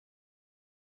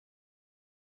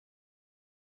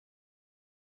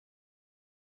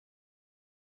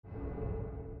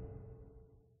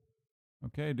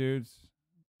Okay, dudes.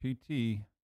 PT.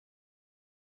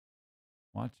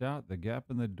 Watch out. The gap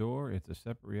in the door. It's a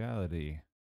separate reality.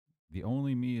 The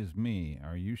only me is me.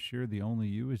 Are you sure the only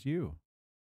you is you?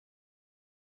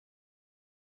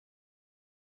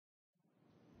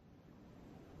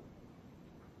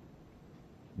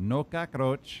 No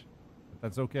cockroach. But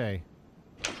that's okay.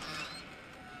 All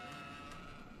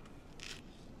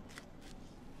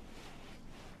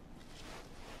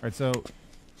right, so.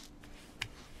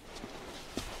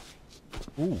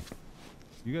 Ooh.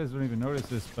 You guys don't even notice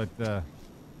this, but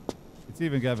it's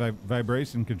even got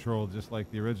vibration control just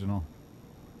like the original.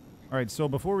 All right, so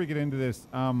before we get into this,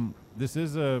 this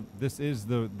is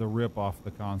the rip off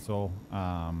the console,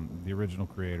 the original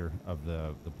creator of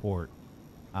the port.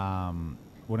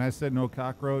 When I said no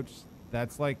cockroach,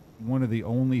 that's like one of the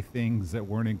only things that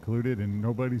weren't included, and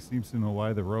nobody seems to know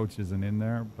why the roach isn't in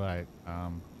there. But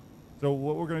so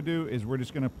what we're gonna do is we're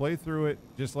just gonna play through it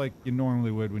just like you normally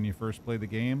would when you first play the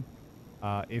game.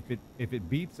 If it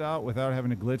beats out without having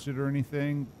to glitch it or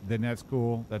anything, then that's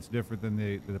cool. That's different than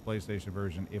the PlayStation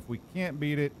version. If we can't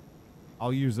beat it,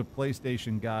 I'll use a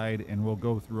PlayStation guide and we'll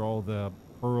go through all the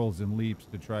pearls and leaps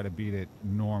to try to beat it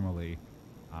normally.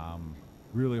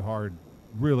 Really hard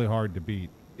to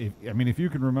beat. If you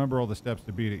can remember all the steps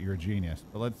to beat it, you're a genius.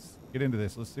 But let's get into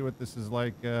this. Let's see what this is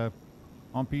like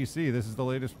on PC. This is the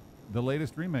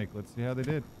latest remake. Let's see how they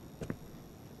did.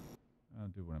 I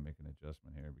do want to make an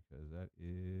adjustment here because that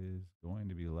is going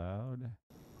to be loud.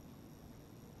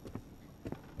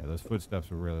 Yeah, those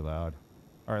footsteps were really loud.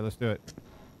 All right, let's do it.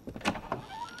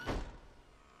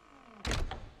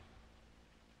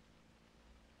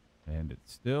 And it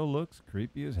still looks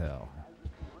creepy as hell.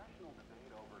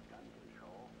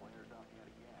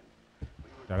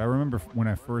 God, I remember when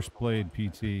I first played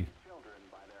PT,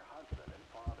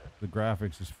 the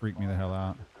graphics just freaked me the hell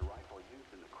out.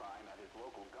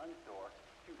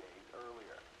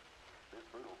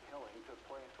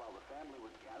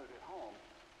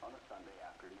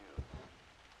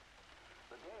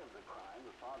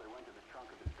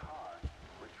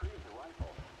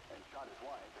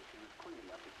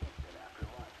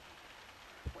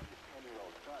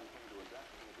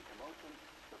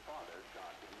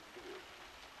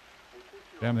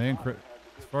 Damn, as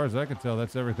far as I could tell,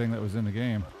 that's everything that was in the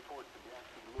game.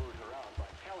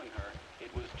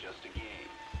 It was just a game.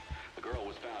 The girl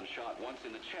was found shot once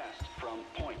in the chest from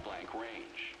point-blank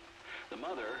range. The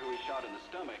mother, who was shot in the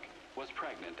stomach, was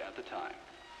pregnant at the time.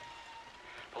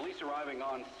 Police arriving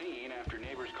on scene after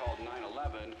neighbors called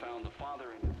 911 found the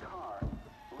father in his car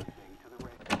listening to the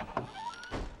radio.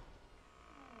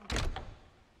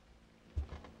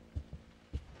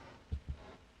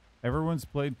 Everyone's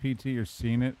played PT or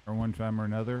seen it or one time or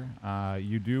another.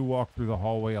 You do walk through the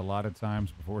hallway a lot of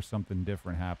times before something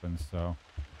different happens. So,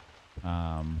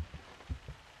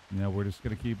 we're just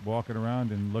going to keep walking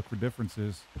around and look for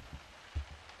differences.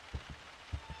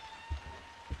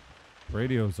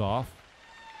 Radio's off.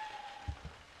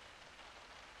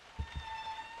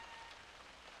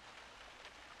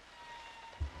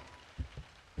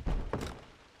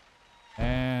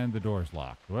 And the door's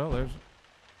locked. Well,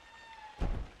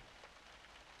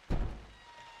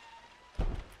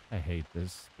 I hate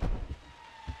this.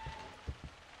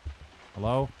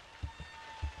 Hello?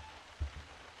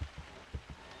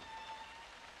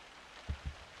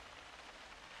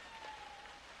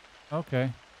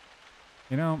 Okay.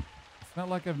 It's not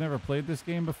like I've never played this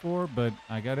game before, but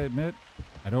I gotta admit,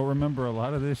 I don't remember a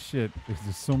lot of this shit. There's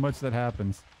just so much that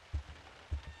happens.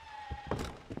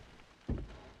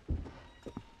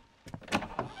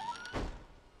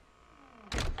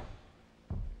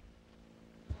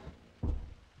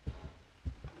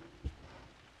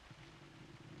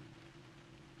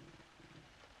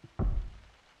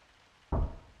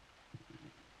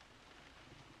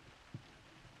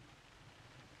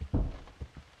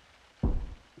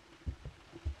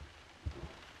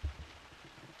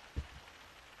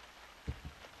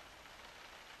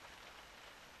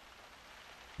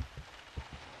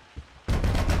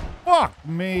 Fuck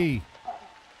me!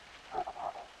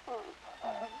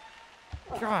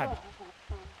 God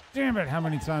damn it, how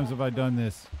many times have I done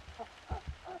this?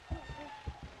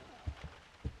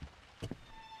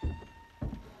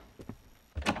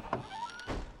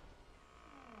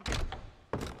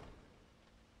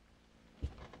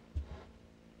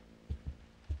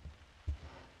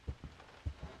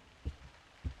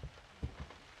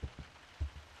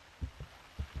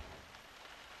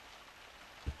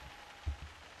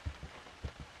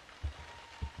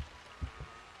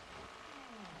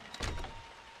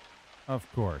 Of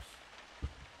course.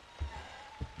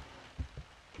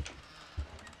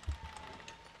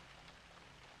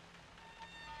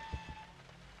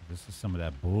 some of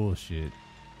that bullshit.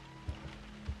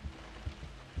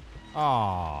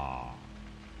 Aww.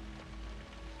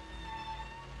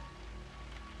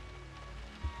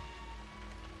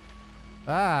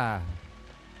 Ah.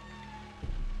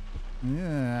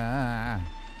 Yeah.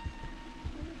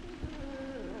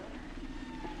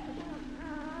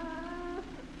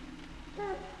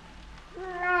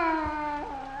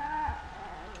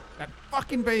 That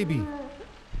fucking baby.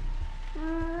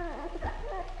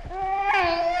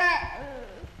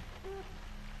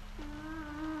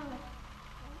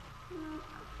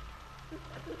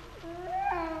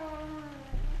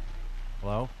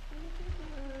 Hello?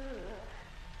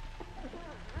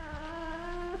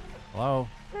 Hello?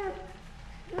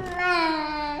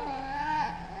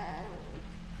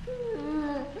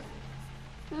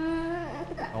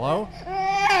 Hello?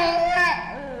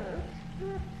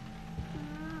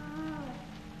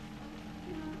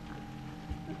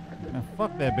 Now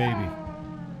fuck that baby.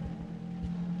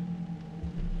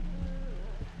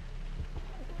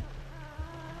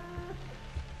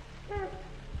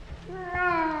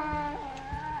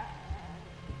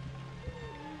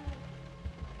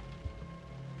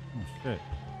 Oh shit.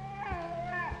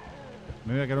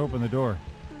 Maybe I can open the door.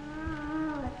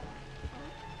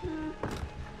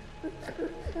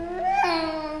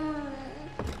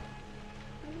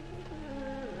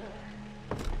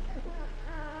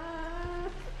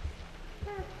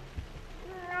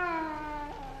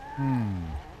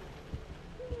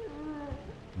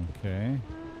 Okay.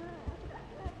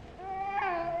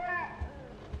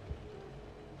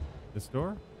 This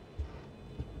door?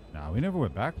 No, we never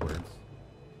went backwards.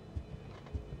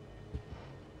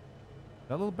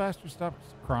 That little bastard stopped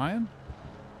crying?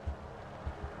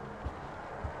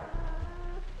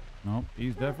 Nope,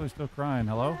 he's definitely still crying.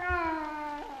 Hello?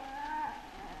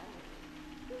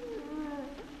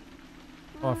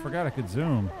 Oh, I forgot I could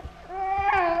zoom.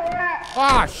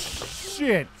 Ah,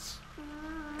 shit!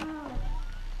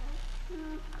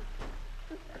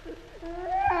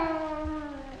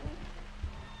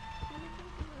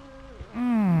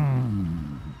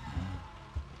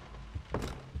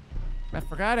 I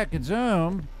forgot I could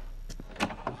zoom.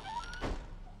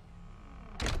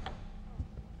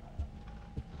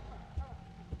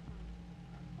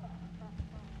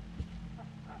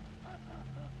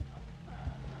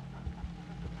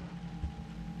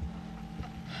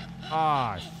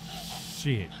 Ah,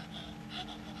 shit.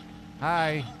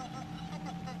 Hi.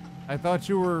 I thought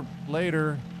you were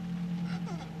later.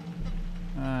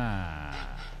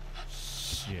 Ah,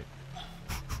 shit.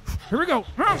 Here we go.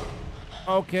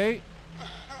 Okay.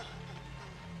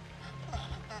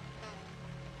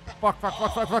 Fuck.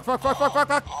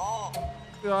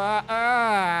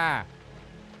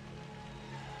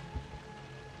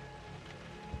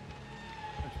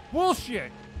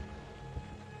 Bullshit.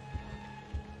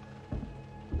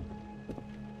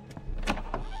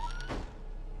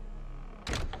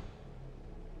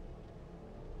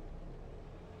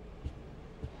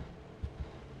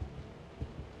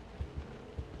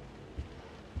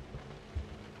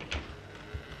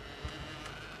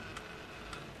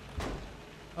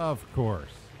 Of course.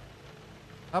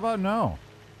 How about no?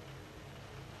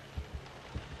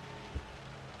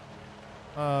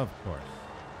 Of course.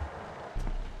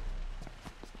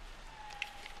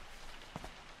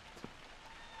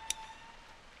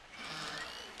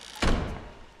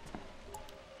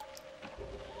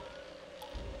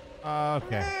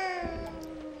 Okay.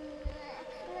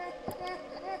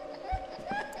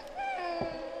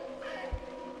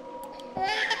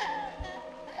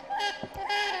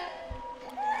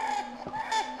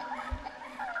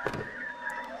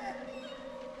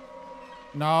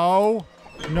 No.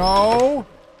 No.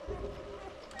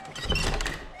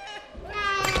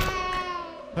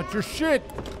 That's your shit.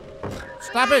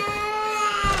 Stop it.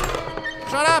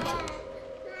 Shut up.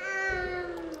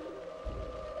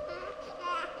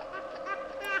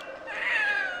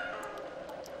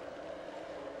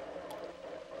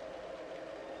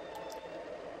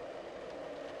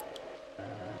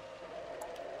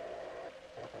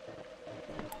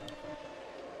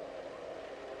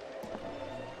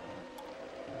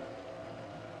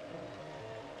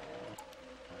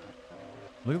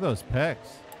 Look at those pecs.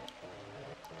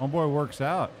 Homeboy works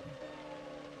out.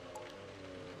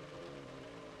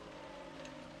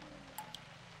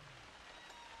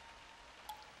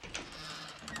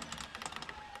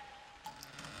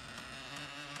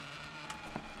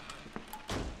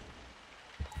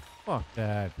 Fuck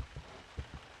that.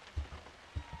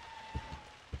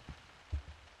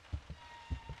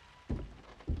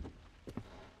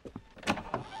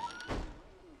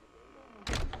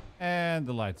 And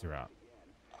the lights are out.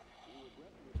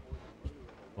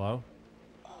 Hello?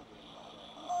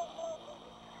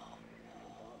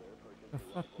 The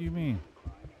fuck do you mean?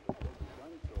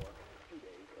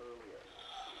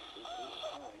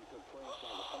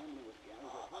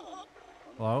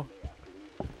 Hello?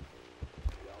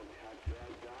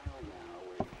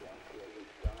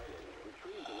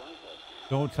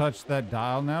 Don't touch that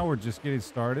dial now. We're just getting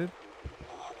started.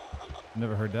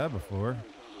 Never heard that before.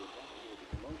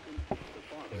 What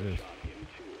is this?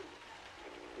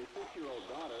 His 6-year-old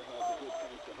daughter had the good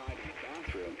sense to hide in the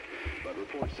bathroom, but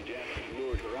reports suggest he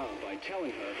lured her out by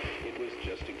telling her it was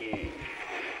just a game.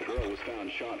 The girl was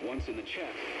found shot once in the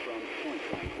chest from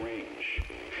point-blank range.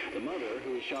 The mother,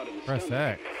 who he shot in the Press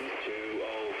stomach, X.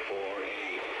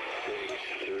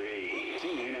 204-863.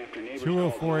 Seen after neighbors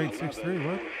 204-863, called 911,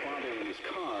 what? and his father in his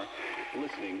car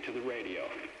listening to the radio.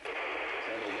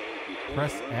 Several days before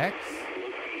Press the murder, X?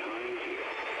 look behind you.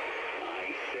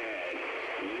 I said,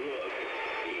 look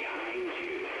behind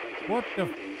you. Like he What was the?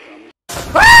 chanting some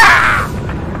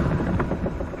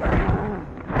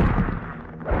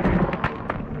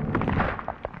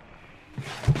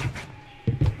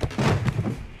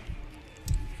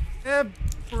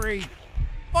Every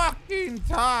fucking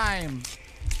time.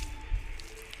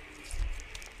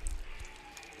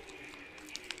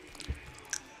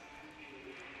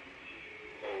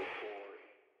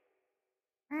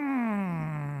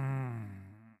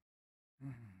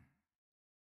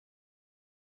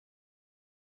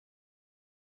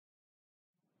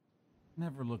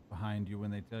 Never look behind you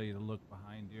when they tell you to look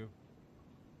behind you.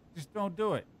 Just don't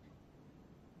do it.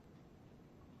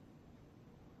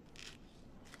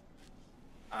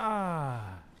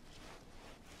 Ah.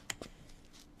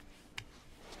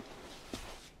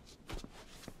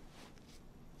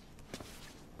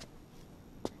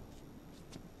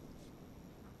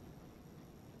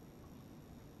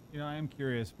 You know, I am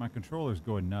curious. My controller's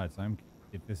going nuts.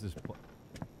 If this is,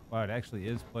 wow, it actually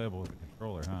is playable with the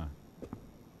controller, huh?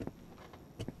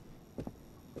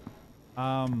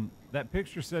 That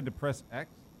picture said to press X,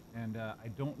 and I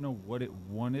don't know what it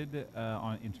wanted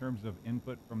in terms of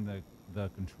input from the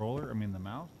controller. I mean, the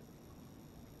mouse.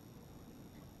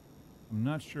 I'm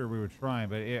not sure we were trying,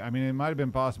 but I mean, it might have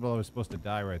been possible I was supposed to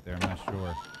die right there. I'm not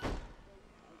sure.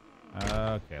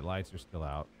 Okay, lights are still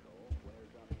out.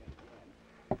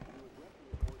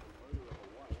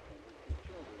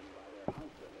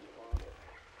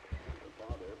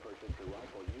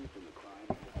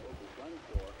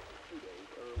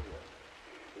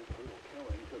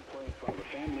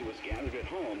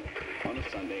 On a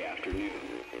Sunday afternoon.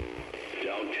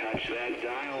 Don't touch that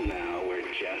dial now. We're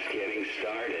just getting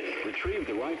started. Retrieved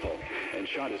the rifle and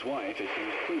shot his wife as she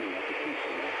was cleaning up the kitchen.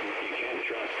 You can't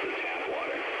trust the tap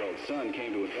water. Well, the son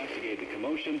came to investigate the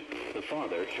commotion. The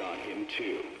father shot him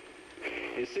too.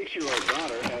 His 6-year-old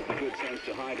daughter had the good sense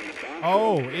to hide in the bathroom.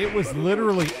 Oh, it was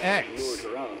literally X. Lured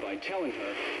her out by telling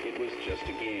her it was just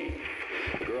a game.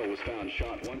 The girl was found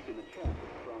shot once in the chest.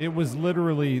 It was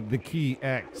literally the key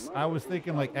X. I was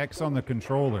thinking like X on the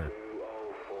controller.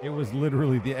 It was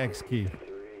literally the X key.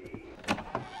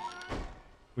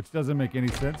 Which doesn't make any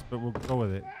sense, but we'll go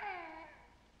with it.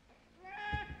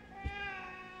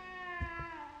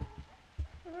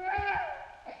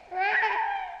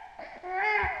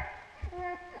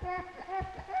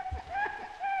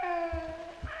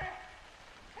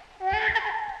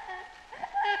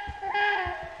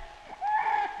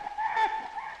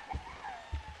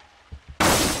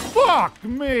 Fuck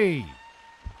me!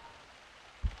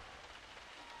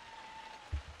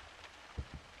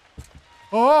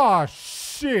 Oh,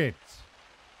 shit!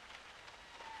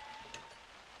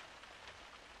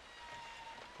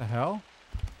 The hell?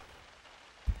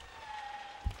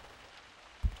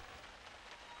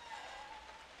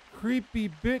 Creepy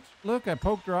bitch. Look, I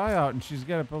poked her eye out and she's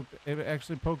got a poke. It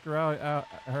actually poked her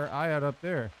her eye out up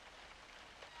there.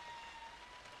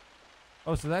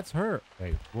 Oh, so that's her.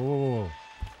 Hey, whoa, whoa, whoa.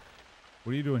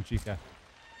 What are you doing, Chica?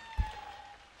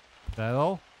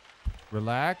 Settle.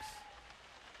 Relax.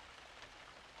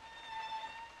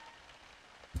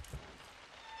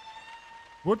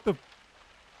 What the?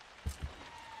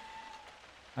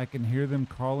 I can hear them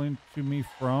calling to me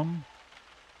from.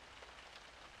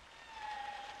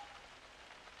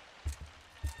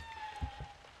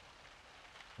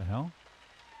 The hell?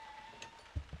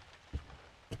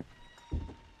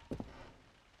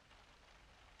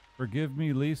 Forgive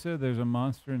me, Lisa. There's a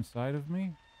monster inside of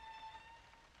me.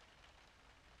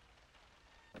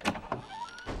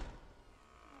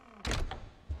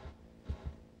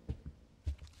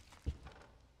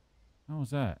 How was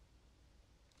that?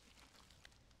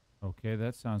 Okay,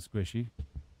 that sounds squishy.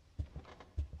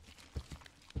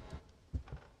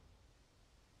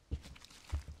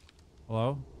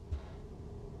 Hello?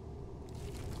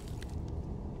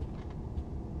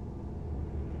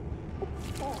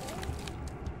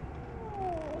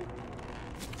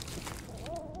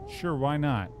 Sure, why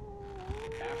not?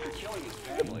 After killing his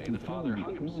family, the father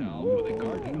hung himself with a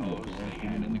garden hose they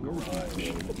had in the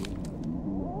garage.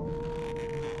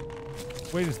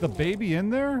 Wait, is the baby in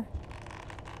there?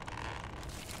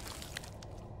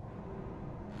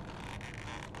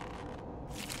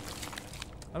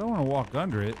 I don't want to walk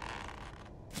under it.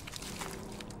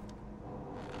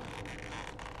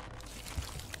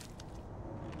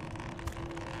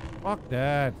 Fuck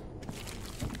that.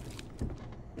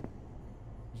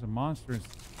 There's a monster.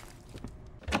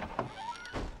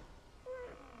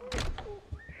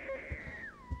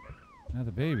 Now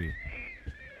the baby.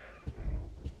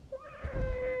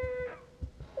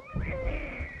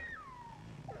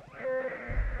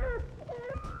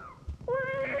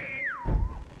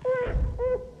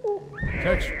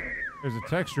 There's a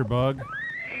texture bug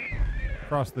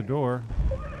across the door.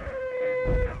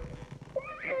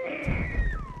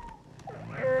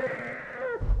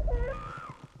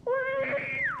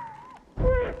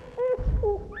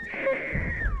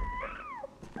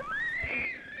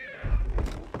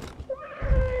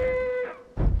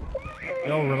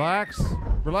 Yo, relax.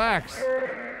 Relax.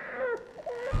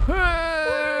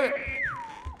 Oh,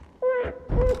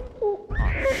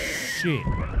 shit.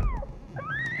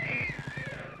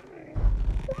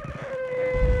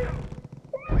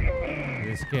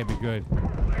 This can't be good.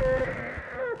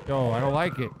 Yo, I don't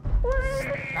like it.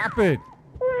 Stop it.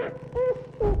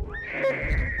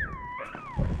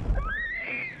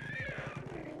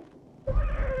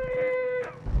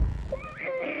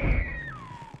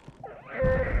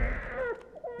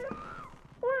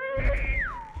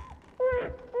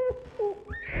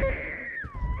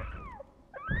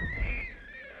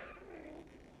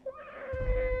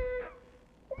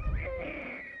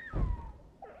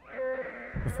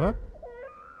 The fuck?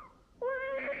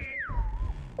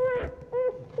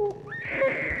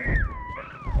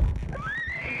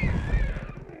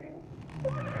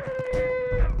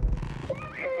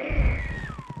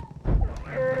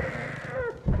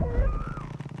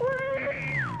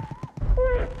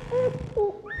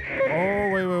 Oh,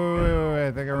 wait.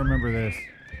 I think I remember this.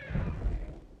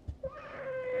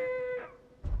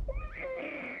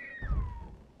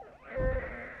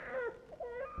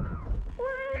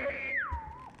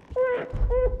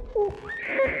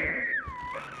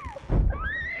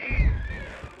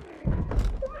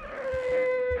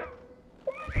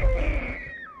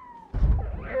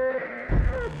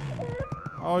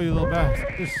 Oh, you little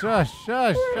bastard. Just shush.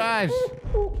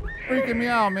 Freaking me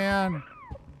out, man.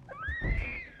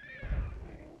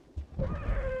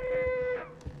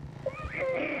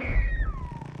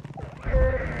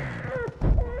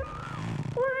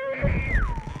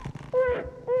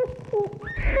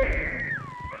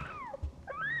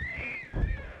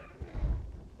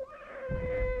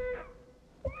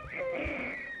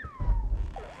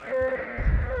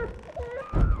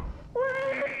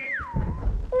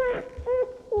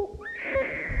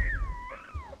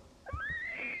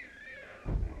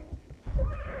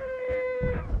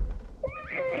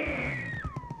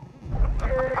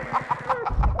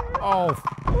 Oh,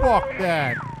 fuck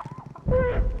that.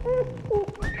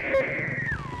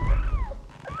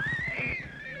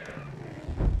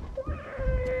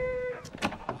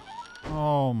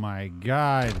 Oh my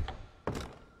God.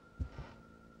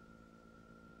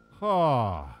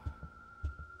 Oh.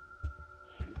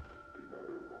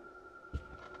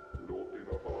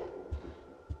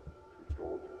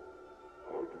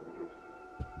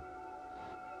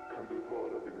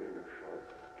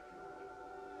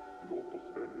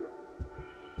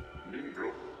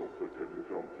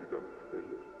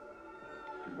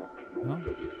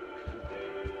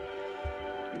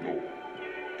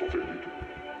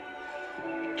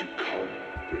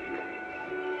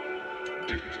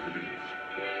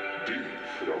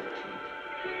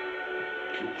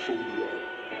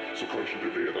 Så kanske du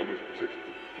redan upptäckte.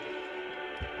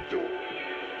 Ja,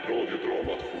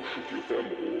 radiodramat för 75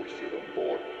 år sedan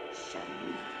var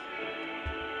sanning.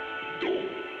 De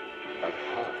är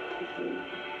här på vågen.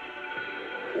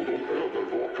 Och de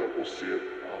övervakar och ser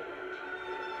allt.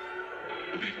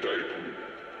 Lita ej på mig.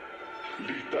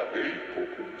 Lita ej på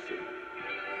polisen.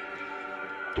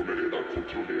 De är redan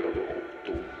kontrollerade av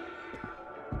dem.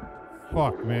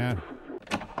 Fuck, man.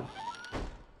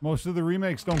 Most of the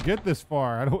remakes don't get this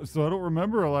far. I don't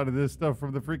remember a lot of this stuff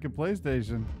from the freaking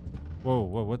PlayStation. Whoa,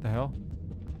 what the hell?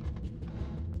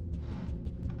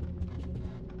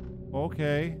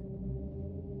 Okay.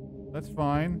 That's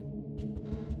fine.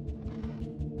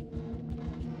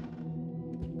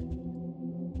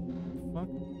 Fuck.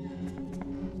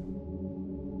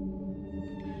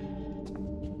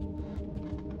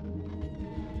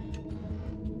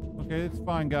 Okay, it's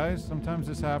fine, guys. Sometimes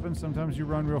this happens. Sometimes you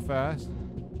run real fast.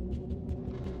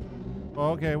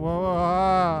 Okay, whoa, whoa,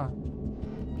 ah.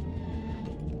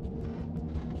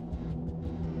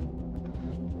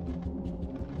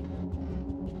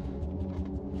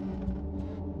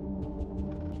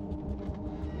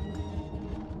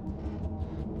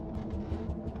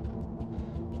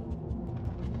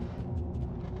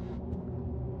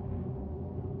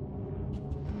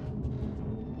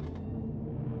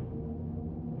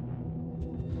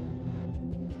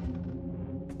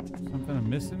 Something I'm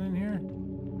missing in here?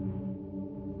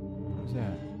 What's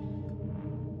that?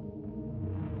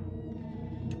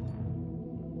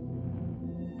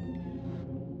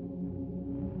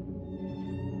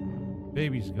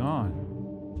 Baby's gone.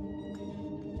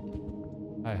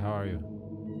 Hi, how are you?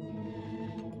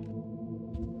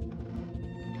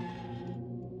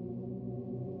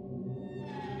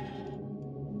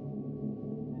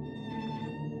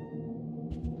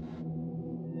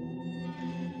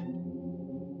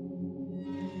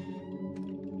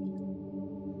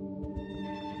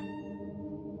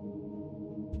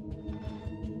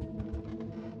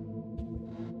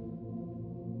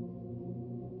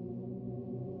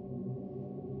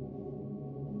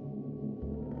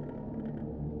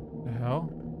 The hell?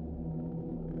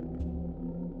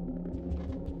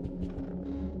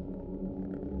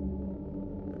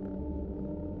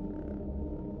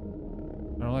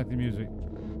 I don't like the music.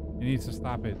 He needs to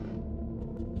stop it.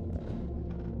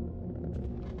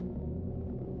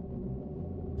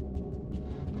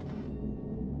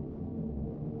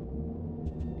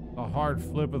 A hard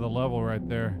flip of the level right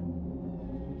there.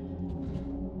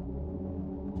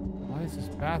 Why is this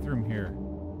bathroom here?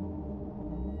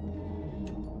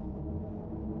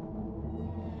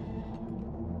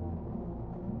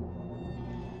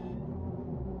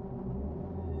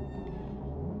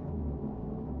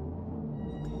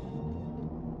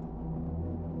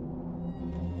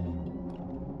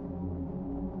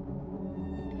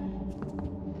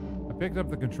 I picked up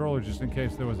the controller just in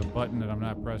case there was a button that I'm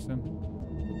not pressing.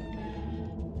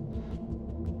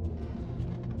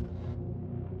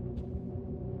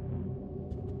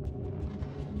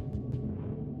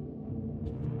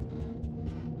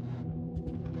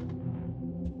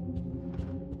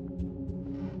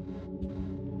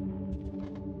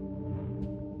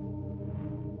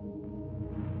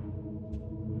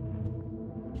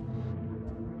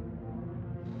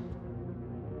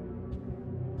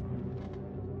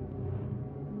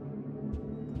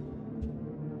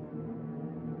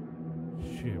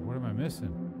 Shit, what am I missing?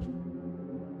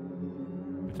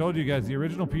 I told you guys the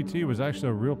original PT was actually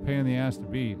a real pain in the ass to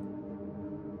beat.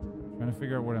 Trying to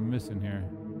figure out what I'm missing here.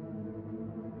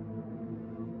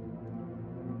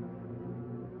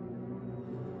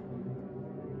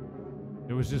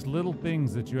 It was just little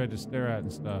things that you had to stare at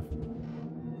and stuff.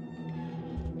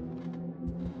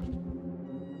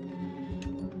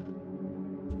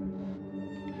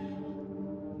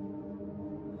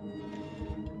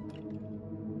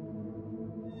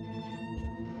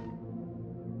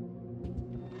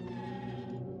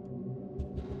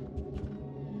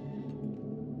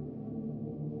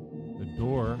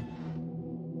 Door.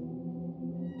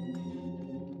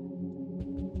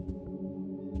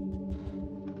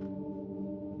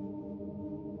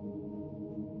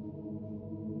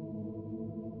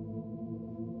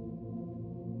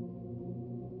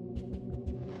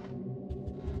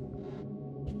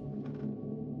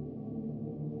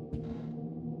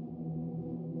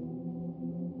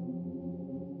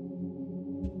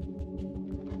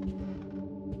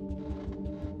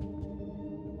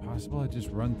 Possible I just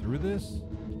run through this?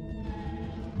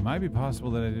 It might be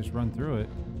possible that I just run through it.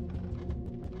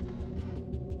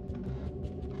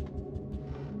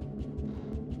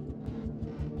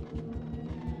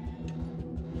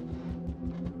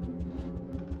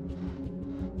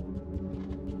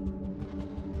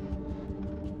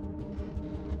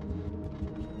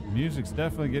 Music's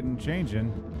definitely getting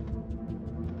changing.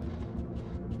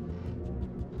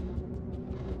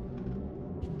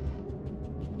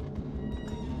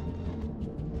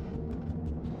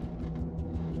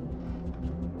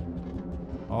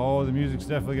 Oh, the music's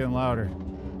definitely getting louder.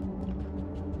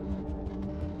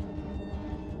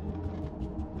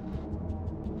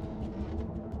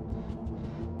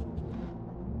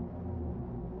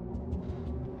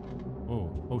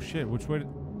 Oh shit, which way did...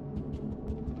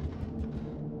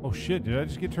 Oh shit, did I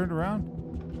just get turned around?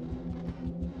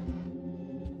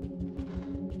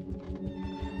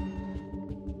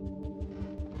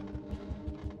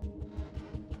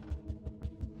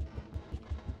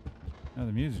 Now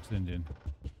the music's ending.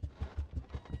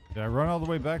 Did I run all the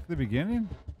way back to the beginning?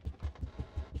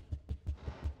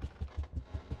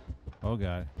 Oh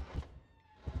god.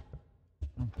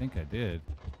 think I did.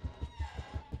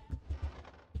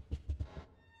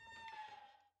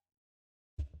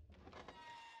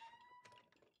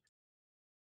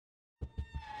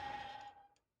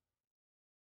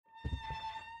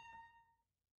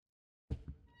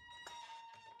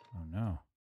 Oh no.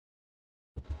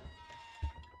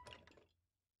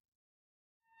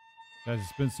 Guys,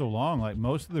 it's been so long. Like,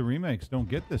 most of the remakes don't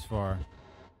get this far.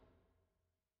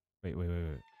 Wait.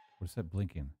 What's that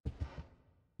blinking?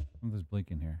 Something's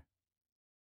blinking here.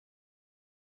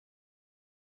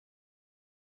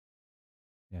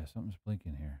 Yeah, something's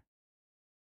blinking here.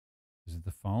 Is it the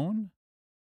phone?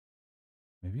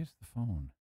 Maybe it's the phone.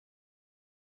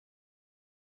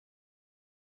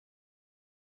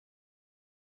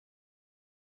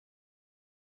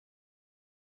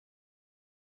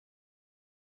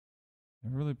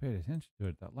 Never really paid attention to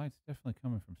it. That light's definitely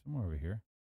coming from somewhere over here.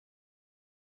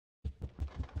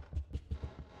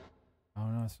 Oh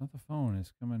no, it's not the phone.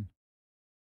 It's coming.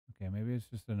 Okay, maybe it's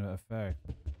just an effect.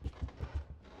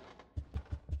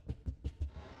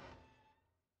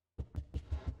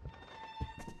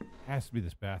 Has to be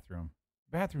this bathroom.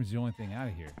 Bathroom's the only thing out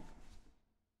of here.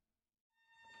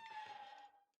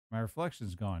 My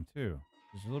reflection's gone too.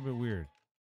 It's a little bit weird.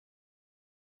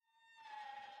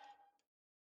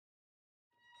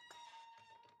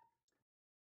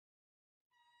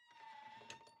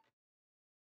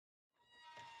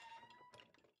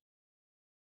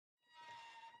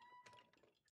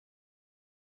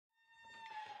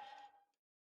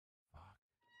 Fuck.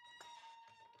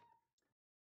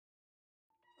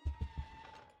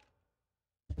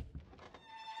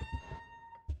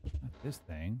 Not this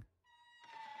thing.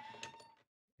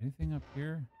 Anything up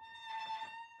here?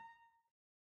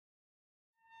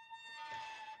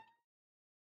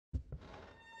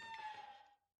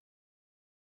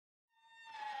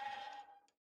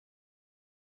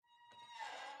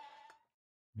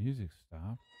 Music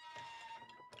stopped.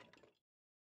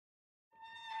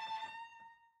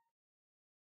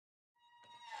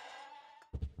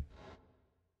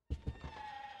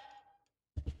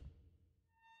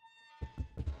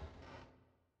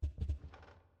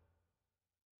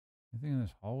 Anything in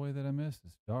this hallway that I missed?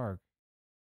 It's dark.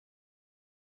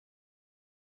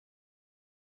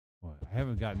 Boy, I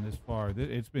haven't gotten this far.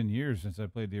 It's been years since I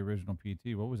played the original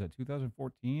PT. What was that,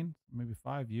 2014? Maybe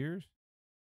 5 years?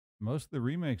 Most of the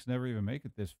remakes never even make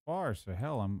it this far, so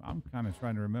hell, I'm kind of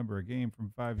trying to remember a game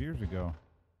from 5 years ago.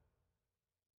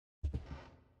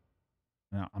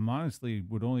 Now, I'm honestly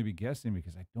would only be guessing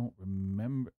because I don't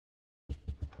remember.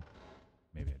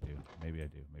 Maybe I do. Maybe I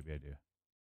do. Maybe I do.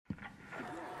 I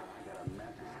got a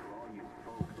message for all you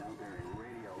folks out there in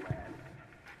Radio Land.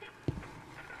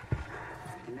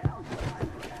 Now's the time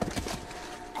for action.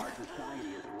 Our society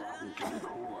is rotten to the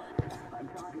core. I'm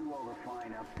talking to all the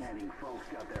fine, upstanding folks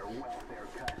got their welfare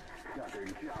cut, got their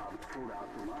jobs pulled out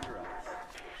from under us.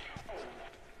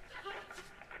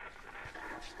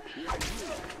 You know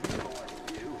what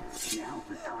to do. Now's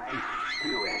the time.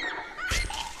 Do it.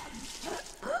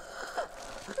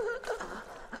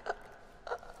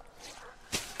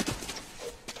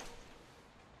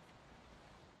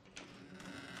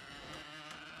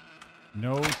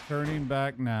 No turning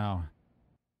back now.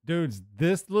 Dudes,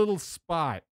 this little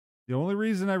spot. The only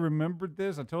reason I remembered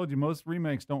this, I told you most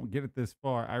remakes don't get it this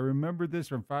far. I remembered this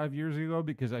from 5 years ago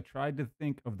because I tried to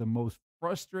think of the most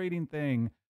frustrating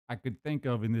thing I could think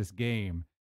of in this game.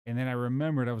 And then I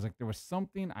remembered, I was like, there was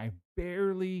something I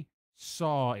barely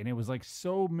saw, and it was like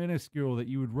so minuscule that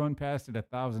you would run past it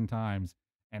 1,000 times.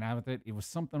 And I thought it was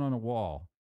something on a wall.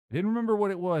 I didn't remember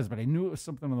what it was, but I knew it was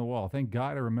something on the wall. Thank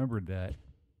God I remembered that.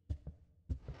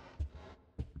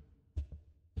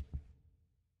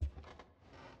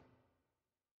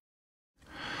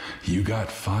 You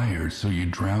got fired, so you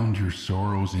drowned your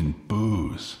sorrows in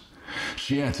booze.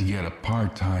 She had to get a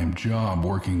part-time job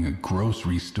working a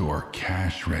grocery store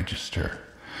cash register.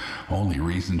 Only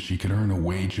reason she could earn a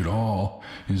wage at all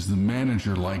is the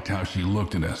manager liked how she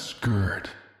looked in a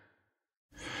skirt.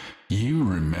 You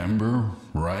remember,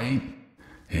 right?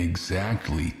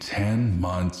 Exactly 10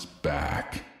 months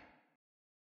back.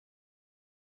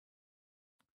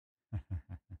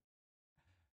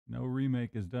 No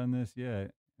remake has done this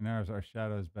yet. And there's our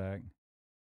shadows back.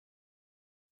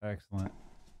 Excellent.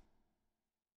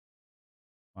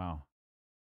 Wow.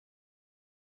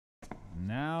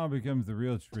 Now becomes the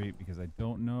real treat because I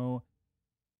don't know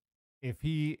if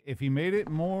he made it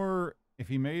more, if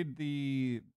he made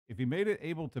it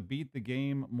able to beat the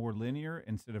game more linear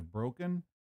instead of broken,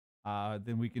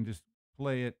 then we can just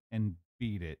play it and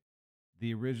beat it.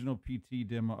 The original PT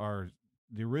demo, or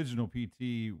the original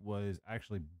PT was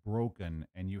actually broken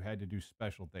and you had to do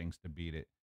special things to beat it.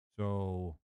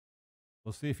 So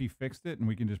We'll see if he fixed it and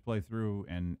we can just play through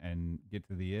and get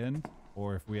to the end,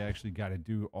 or if we actually got to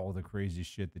do all the crazy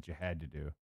shit that you had to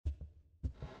do.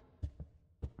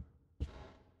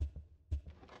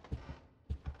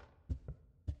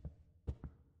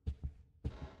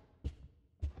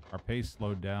 Our pace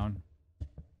slowed down.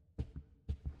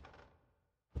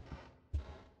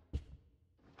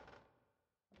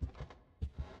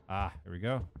 Ah, here we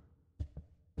go.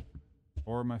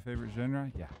 Horror, my favorite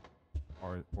genre? Yeah.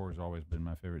 Horror's always been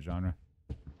my favorite genre.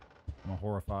 I'm a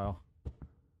horrorphile.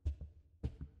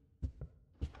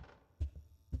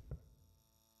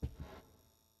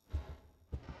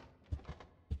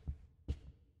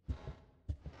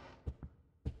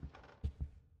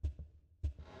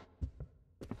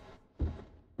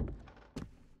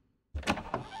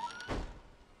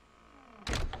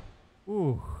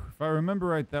 Ooh, if I remember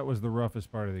right, that was the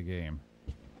roughest part of the game.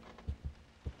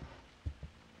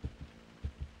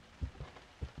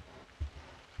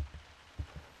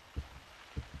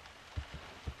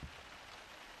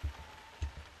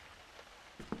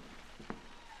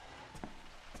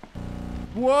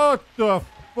 What the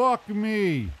fuck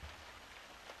me?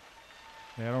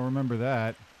 Okay, I don't remember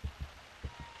that.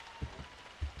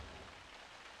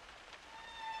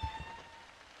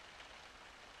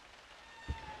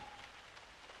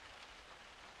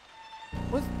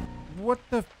 What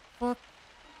the fuck?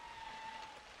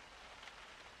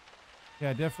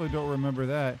 Yeah, I definitely don't remember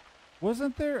that.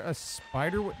 Wasn't there a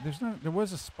spider? There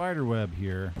was a spider web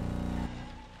here.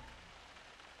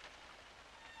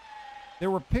 There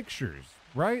were pictures,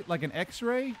 right? Like an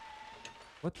X-ray?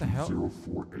 What the hell?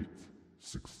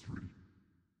 204863.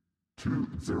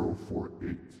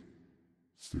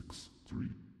 204863.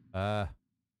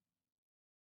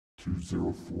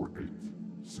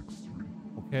 204863.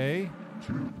 Okay.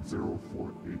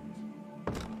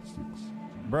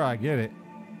 204863. Bro, I get it.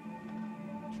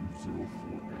 204863.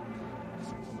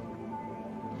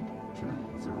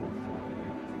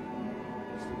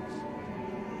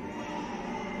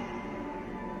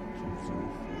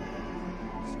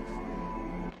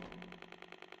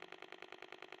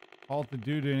 Halted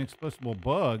due to inexplicable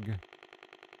bug.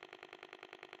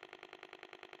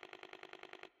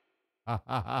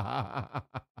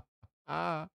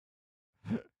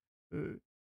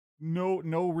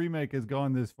 No remake has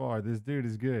gone this far. This dude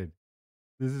is good.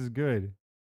 This is good.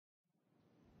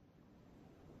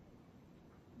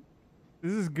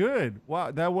 This is good.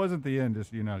 Wow, that wasn't the end,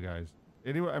 just so you know, guys.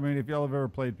 Anyway, I mean, if y'all have ever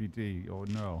played PT, oh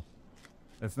no.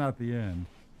 That's not the end.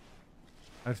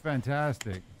 That's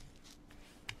fantastic.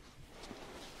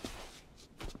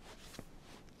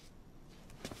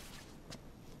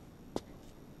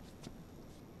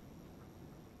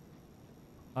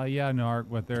 Yeah, Narc,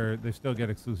 but they still get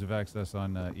exclusive access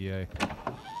on EA.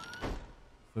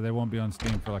 So they won't be on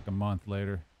Steam for like a month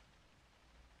later.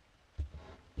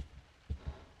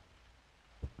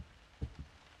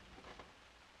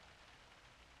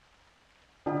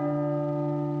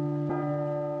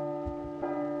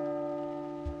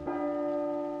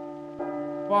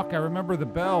 Fuck, I remember the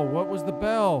bell. What was the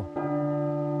bell?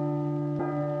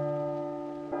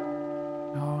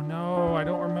 Oh no, I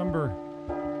don't remember.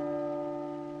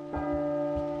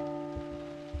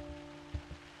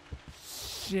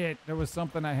 Shit, there was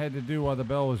something I had to do while the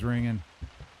bell was ringing.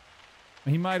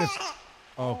 He might have...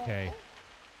 Okay.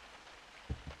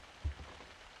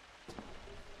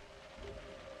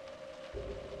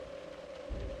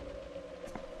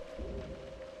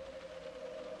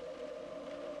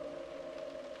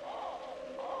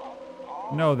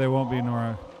 No, they won't be,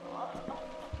 Nora.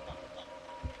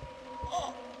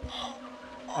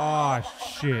 Oh,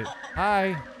 shit.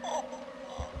 Hi.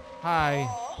 Hi.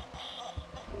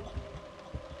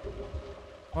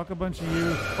 Fuck a bunch of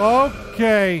you.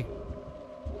 Okay.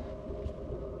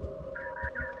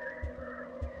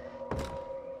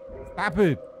 Stop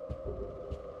it.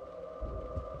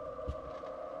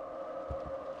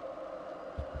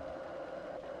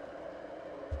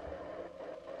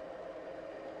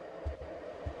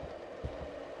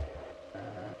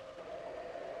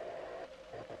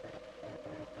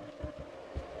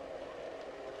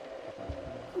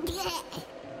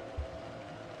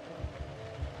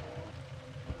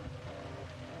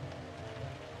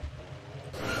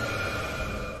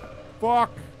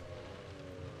 Fuck.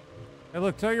 Hey,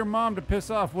 look, tell your mom to piss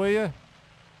off, will you?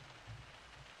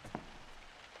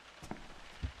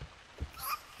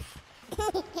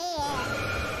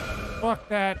 Fuck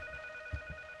that.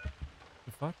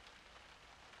 The fuck?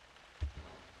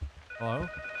 Hello?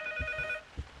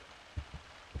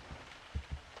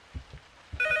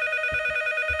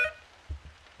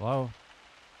 Hello?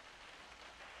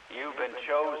 You've been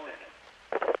chosen.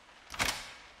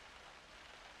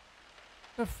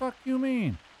 The fuck you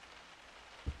mean?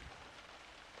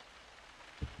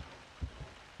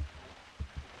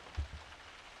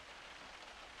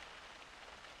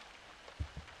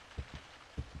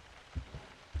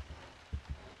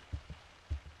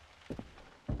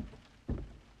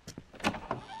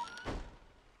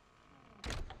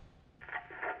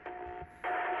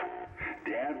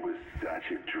 Dad was such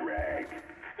a drag.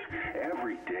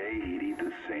 Every day he'd eat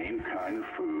the same kind of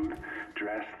food,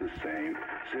 dress the same,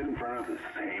 sit in front of the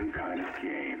same kind of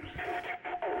games.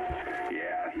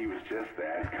 Yeah, he was just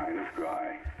that kind of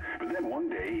guy. But then one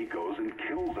day he goes and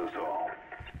kills us all.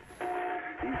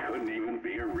 He couldn't even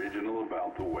be original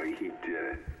about the way he did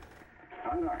it.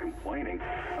 I'm not complaining.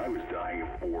 I was dying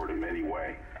of boredom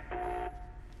anyway.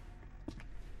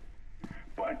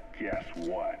 But guess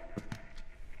what?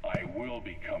 I will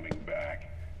be coming back,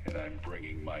 and I'm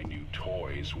bringing my new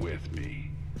toys with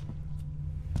me.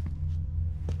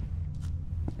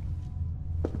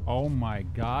 Oh my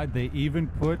god, they even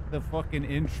put the fucking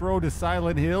intro to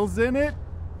Silent Hills in it?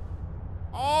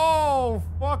 Oh,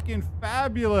 fucking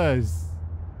fabulous.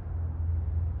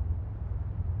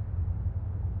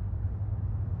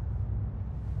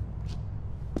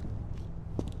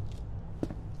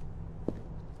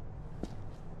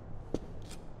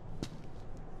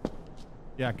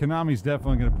 Yeah, Konami's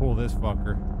definitely gonna pull this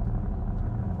fucker.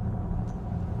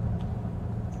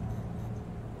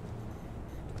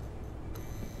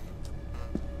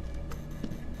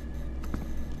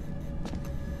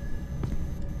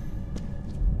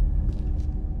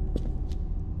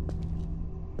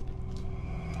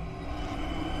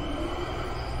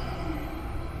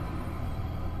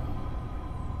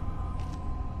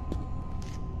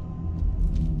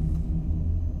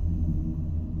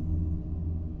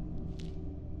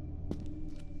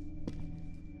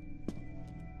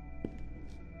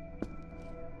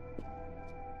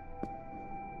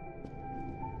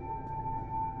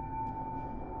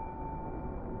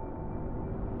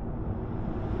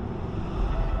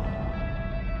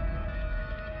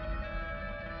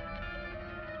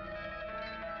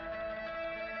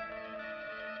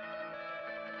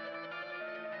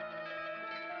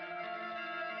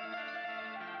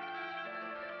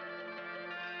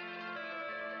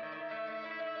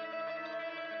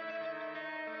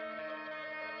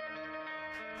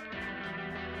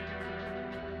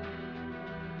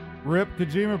 Rip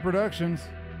Kojima Productions.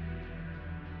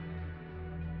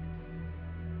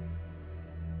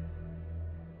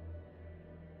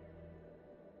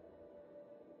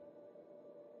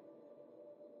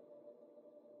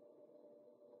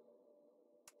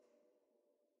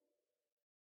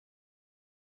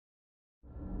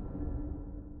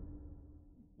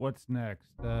 What's next?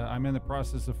 I'm in the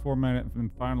process of formatting the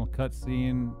final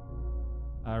cutscene.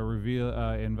 Reveal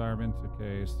environment.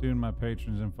 Okay, soon my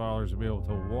patrons and followers will be able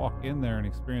to walk in there and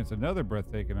experience another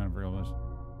breathtaking unforgettable.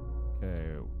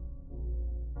 Okay.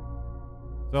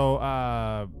 So,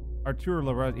 Arturo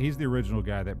Larraz, he's the original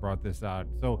guy that brought this out.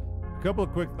 So, a couple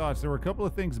of quick thoughts. There were a couple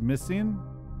of things missing.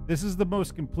 This is the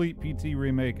most complete PT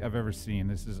remake I've ever seen.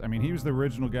 This is, I mean, he was the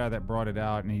original guy that brought it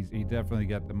out, and he definitely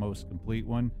got the most complete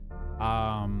one.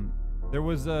 There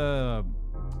was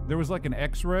like an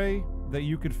X-ray that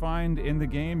you could find in the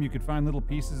game. You could find little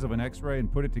pieces of an X-ray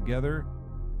and put it together.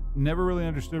 Never really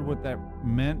understood what that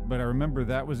meant, but I remember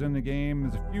that was in the game.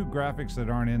 There's a few graphics that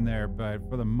aren't in there, but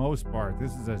for the most part,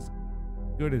 this is as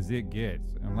good as it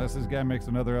gets, unless this guy makes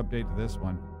another update to this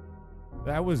one.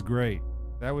 That was great.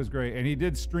 That was great. And he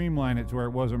did streamline it to where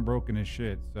it wasn't broken as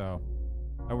shit, so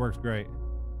that works great.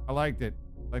 I liked it.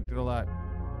 Liked it a lot.